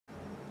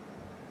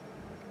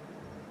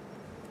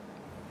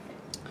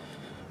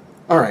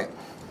Alright,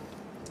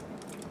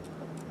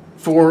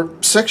 for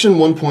section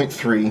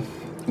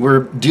 1.3,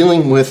 we're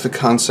dealing with the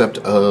concept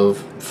of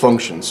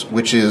functions,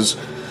 which is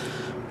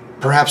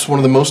perhaps one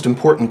of the most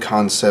important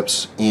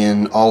concepts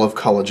in all of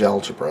college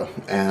algebra,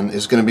 and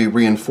is going to be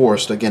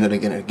reinforced again and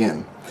again and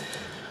again.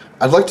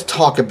 I'd like to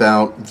talk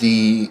about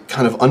the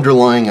kind of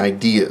underlying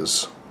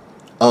ideas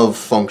of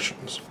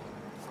functions.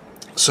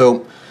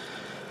 So,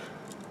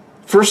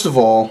 first of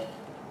all,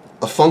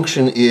 a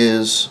function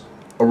is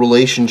a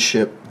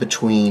relationship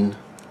between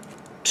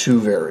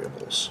two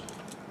variables.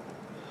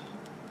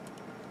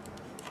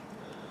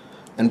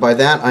 And by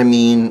that I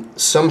mean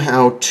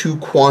somehow two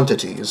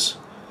quantities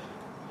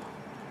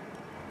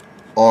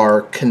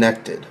are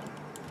connected.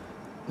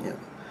 Yeah.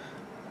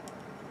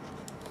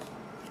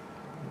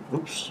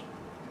 Oops.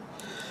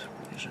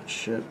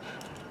 Relationship.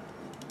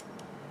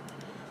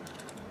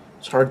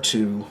 It's hard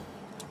to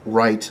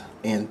write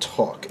and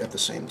talk at the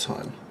same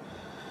time,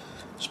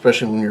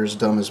 especially when you're as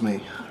dumb as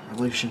me.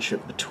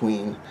 Relationship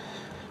between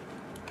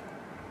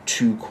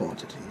two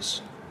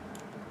quantities.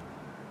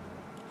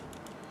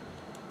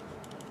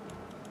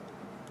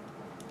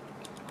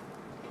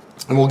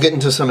 And we'll get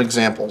into some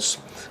examples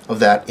of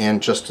that in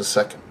just a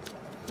second.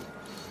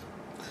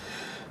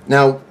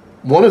 Now,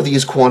 one of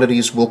these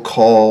quantities we'll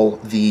call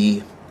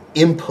the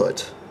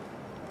input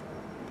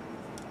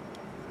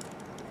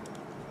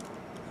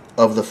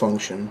of the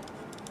function,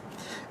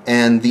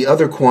 and the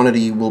other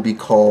quantity will be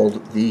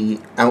called the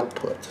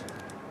output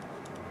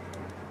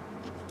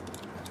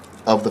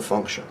of the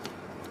function.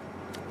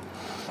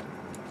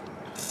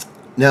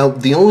 Now,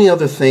 the only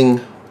other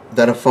thing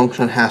that a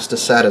function has to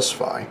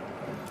satisfy,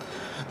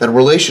 that a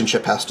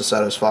relationship has to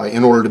satisfy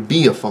in order to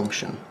be a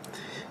function,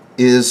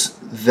 is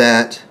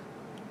that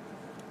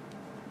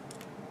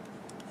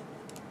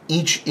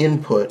each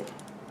input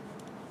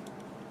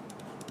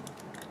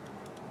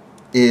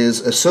is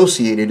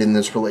associated in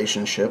this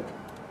relationship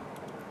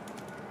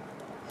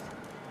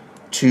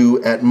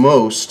to, at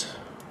most,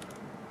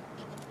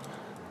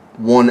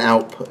 one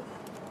output.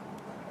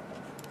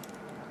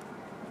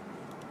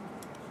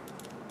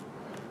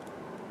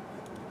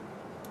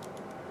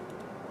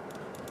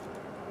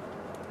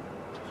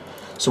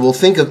 So we'll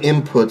think of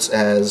inputs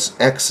as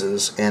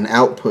x's and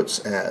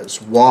outputs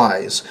as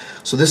y's.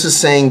 So this is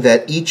saying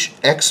that each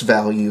x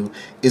value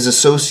is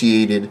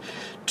associated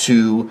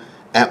to,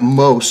 at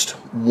most,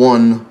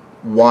 one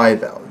y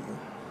value.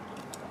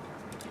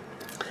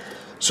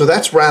 So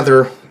that's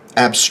rather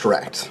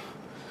abstract.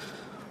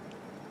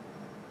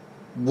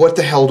 What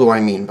the hell do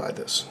I mean by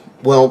this?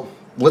 Well,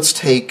 let's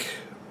take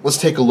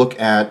a look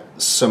at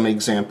some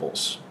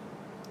examples.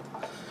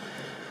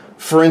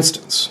 For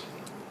instance,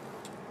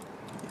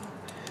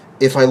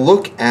 if I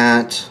look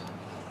at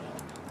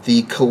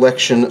the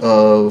collection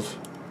of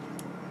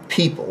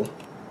people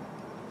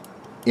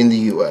in the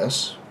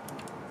U.S.,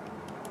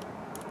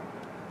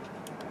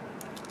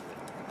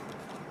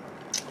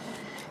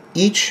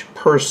 each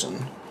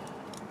person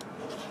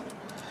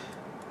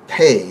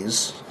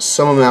pays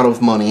some amount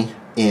of money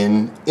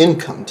in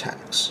income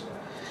tax.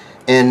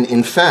 And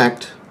in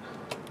fact,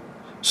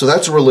 so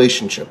that's a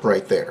relationship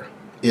right there,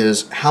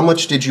 is how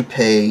much did you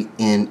pay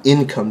in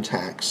income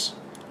tax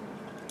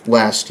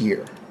last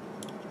year?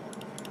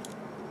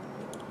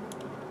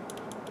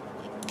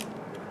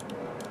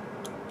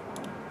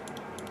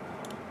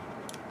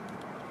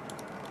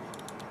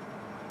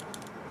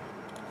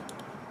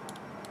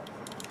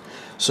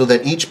 So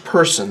that each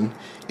person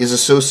is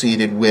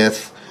associated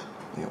with,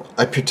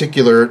 a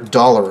particular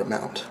dollar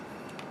amount.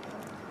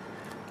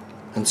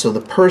 And so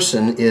the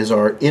person is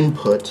our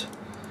input,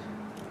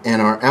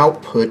 and our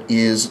output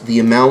is the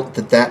amount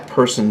that that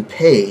person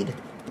paid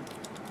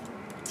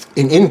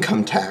in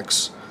income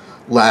tax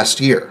last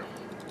year.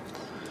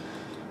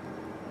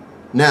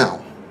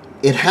 Now,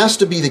 it has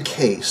to be the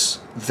case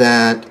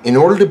that in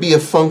order to be a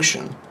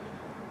function,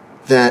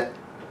 that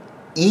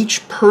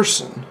each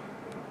person,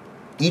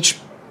 each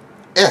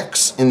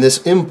x in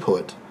this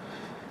input,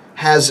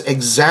 has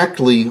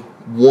exactly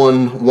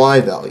one y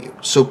value.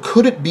 So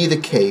could it be the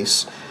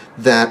case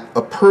that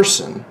a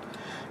person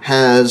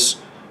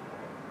has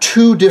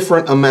two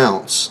different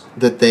amounts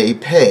that they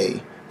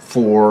pay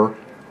for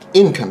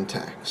income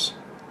tax?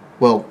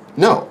 Well,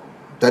 no.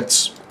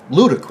 That's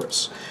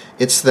ludicrous.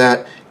 It's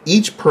that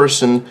each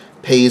person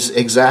pays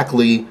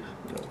exactly,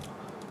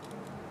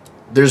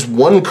 there's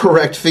one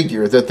correct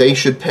figure that they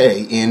should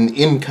pay in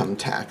income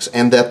tax,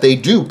 and that they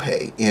do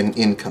pay in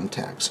income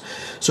tax.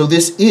 So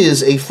this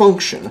is a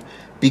function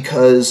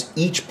because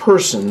each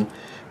person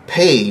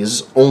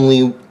pays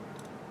only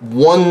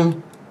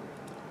one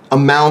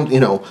amount,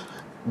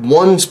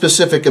 one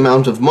specific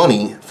amount of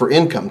money for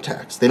income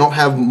tax. They don't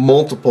have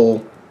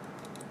multiple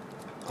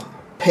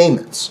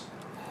payments.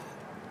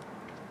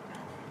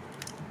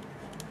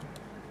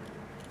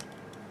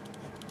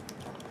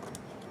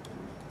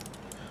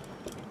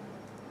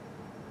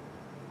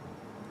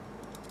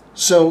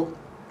 So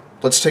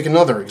let's take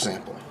another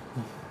example.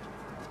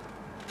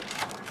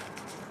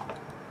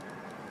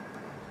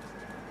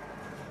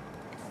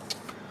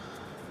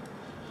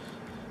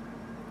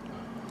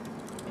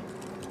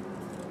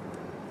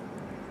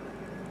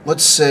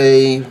 let's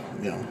say,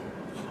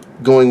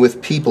 going with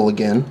people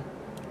again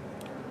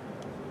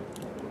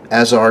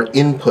as our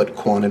input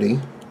quantity,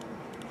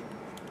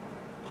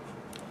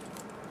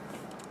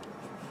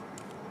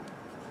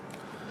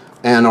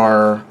 and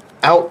our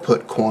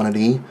output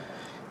quantity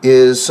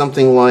is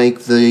something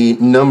like the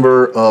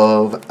number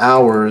of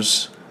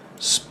hours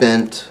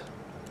spent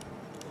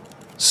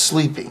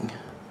sleeping.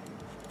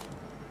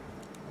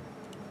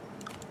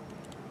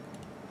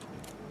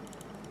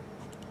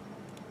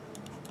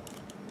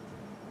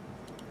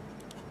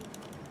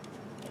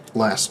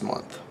 Last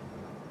month.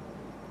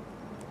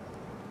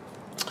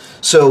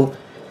 So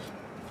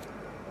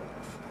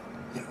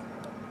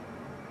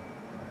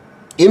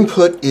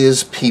input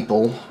is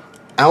people,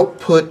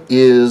 output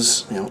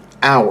is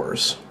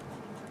hours.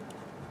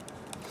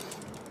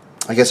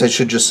 I guess I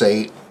should just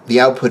say the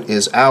output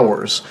is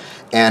hours,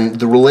 and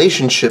the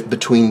relationship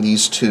between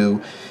these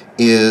two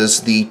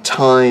is the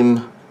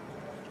time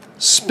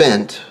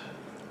spent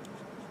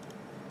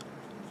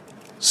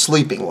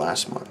sleeping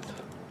last month.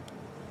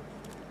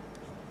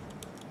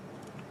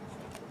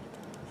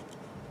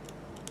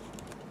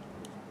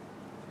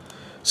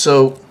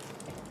 So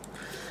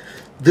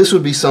this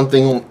would be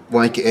something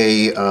like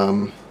a,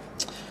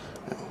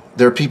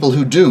 there are people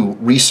who do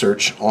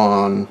research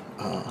on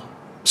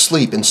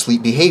sleep and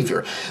sleep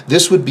behavior.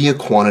 This would be a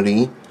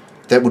quantity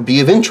that would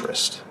be of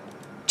interest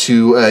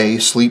to a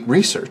sleep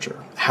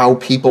researcher, how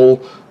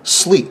people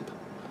sleep.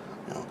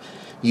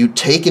 You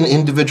take an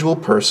individual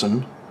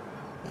person,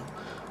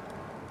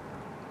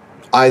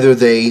 either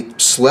they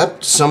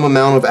slept some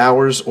amount of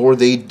hours or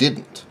they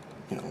didn't.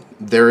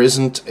 There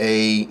isn't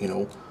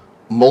a,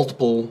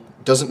 multiple,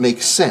 doesn't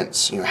make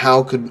sense.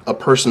 How could a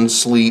person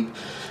sleep,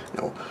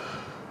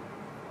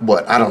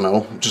 what, I don't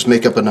know, just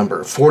make up a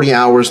number, 40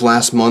 hours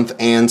last month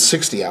and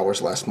 60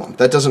 hours last month?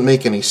 That doesn't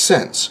make any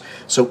sense.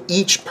 So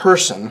each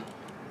person,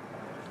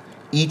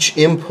 each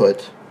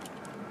input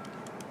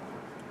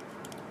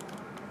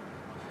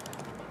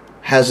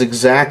has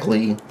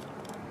exactly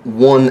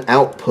one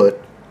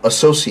output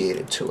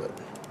associated to it.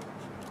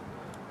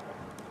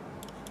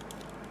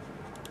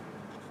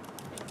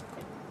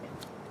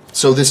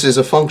 So this is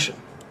a function.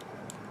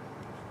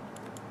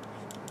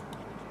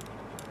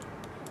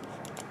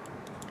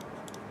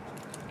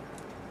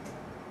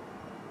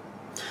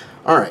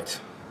 All right.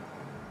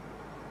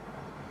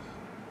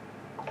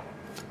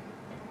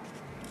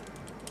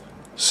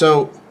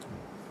 So,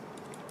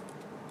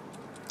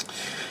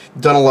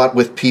 done a lot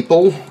with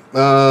people.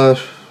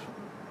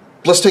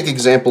 Let's take an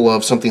example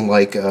of something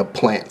like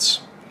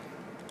plants.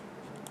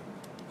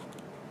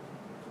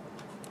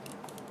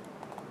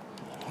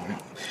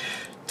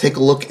 Take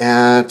a look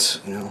at,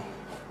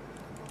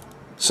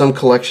 some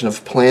collection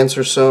of plants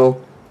or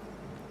so,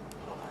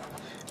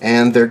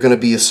 and they're going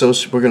to be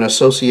we're going to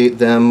associate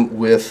them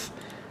with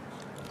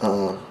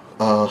a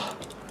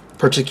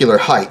particular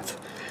height,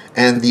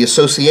 and the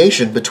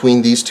association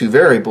between these two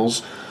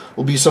variables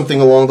will be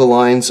something along the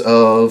lines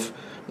of,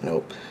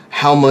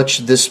 how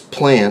much this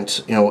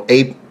plant,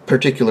 a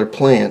particular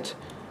plant,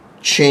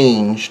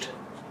 changed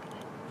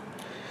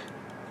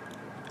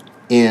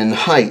in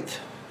height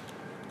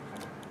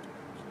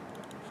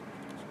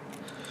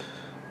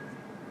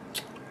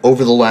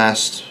over the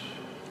last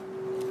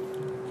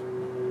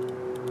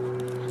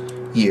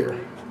year.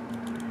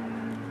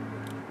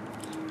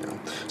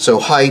 So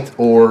height,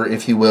 or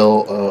if you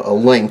will, a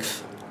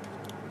length.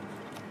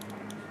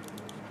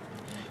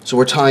 So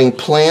we're tying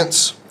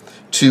plants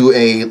to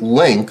a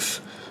length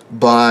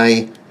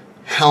by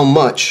how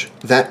much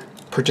that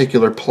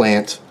particular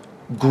plant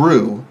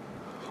grew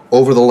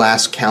over the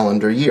last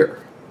calendar year.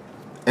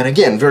 And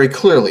again, very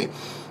clearly,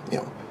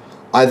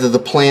 either the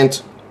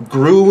plant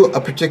grew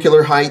a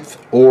particular height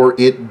or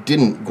it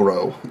didn't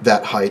grow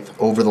that height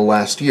over the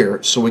last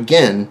year. So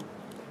again,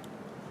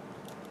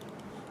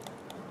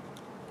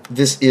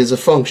 this is a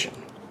function.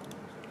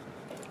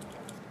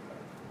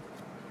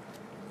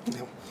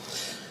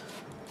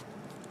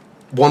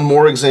 One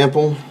more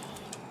example.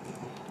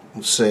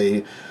 Let's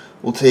say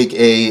we'll take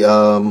a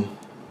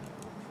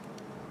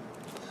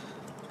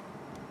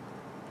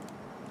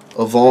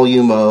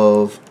volume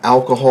of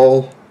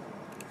alcohol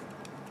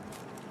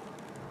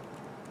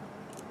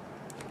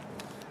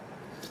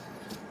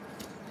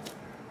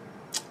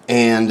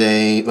and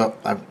well,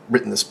 I've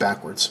written this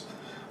backwards.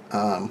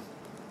 Nope,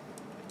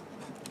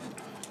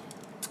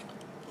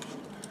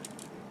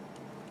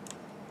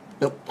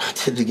 I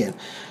did it again.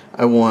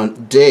 I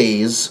want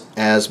days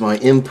as my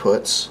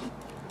inputs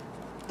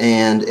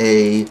and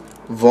a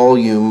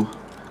volume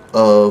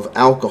of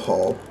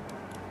alcohol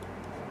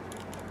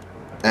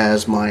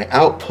as my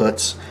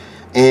outputs,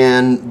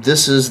 and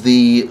this is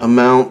the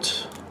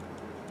amount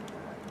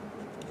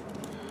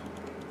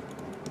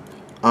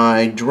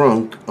I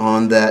drank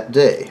on that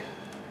day,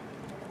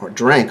 or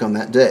drank on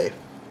that day.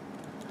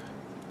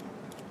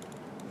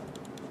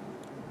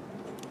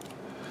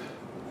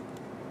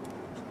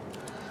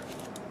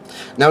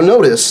 Now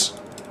notice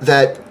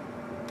that,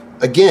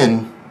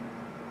 again,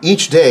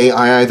 each day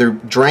I either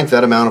drank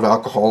that amount of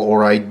alcohol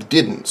or I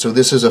didn't. So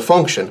this is a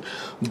function.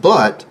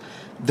 But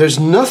there's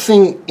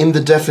nothing in the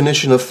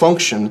definition of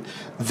function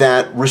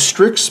that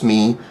restricts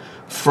me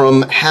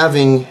from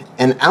having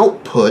an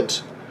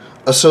output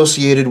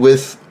associated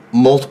with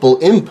multiple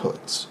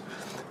inputs.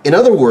 In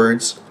other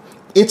words,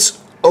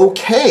 it's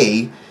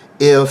okay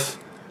if,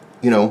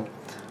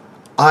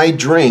 I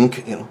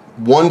drink,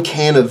 1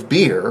 can of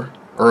beer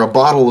or a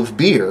bottle of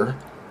beer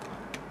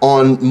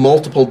on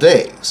multiple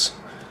days.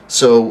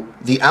 So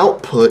the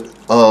output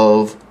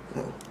of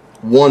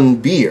 1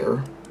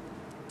 beer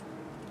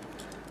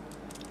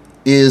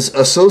is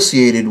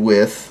associated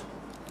with,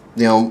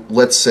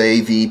 let's say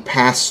the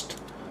past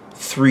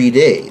 3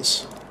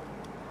 days.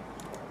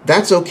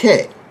 That's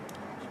okay.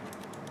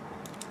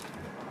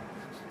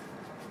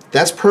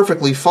 That's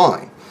perfectly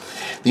fine.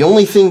 The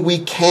only thing we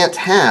can't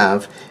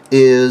have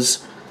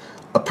is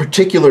a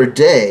particular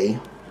day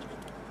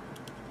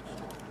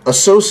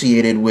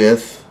associated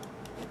with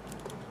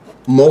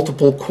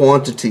multiple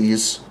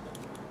quantities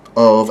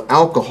of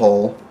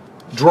alcohol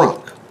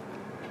drunk.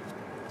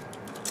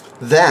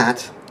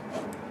 That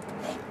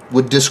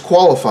would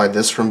disqualify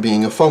this from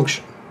being a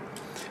function.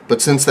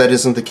 But since that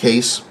isn't the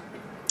case,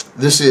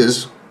 this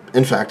is,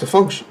 in fact, a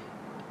function.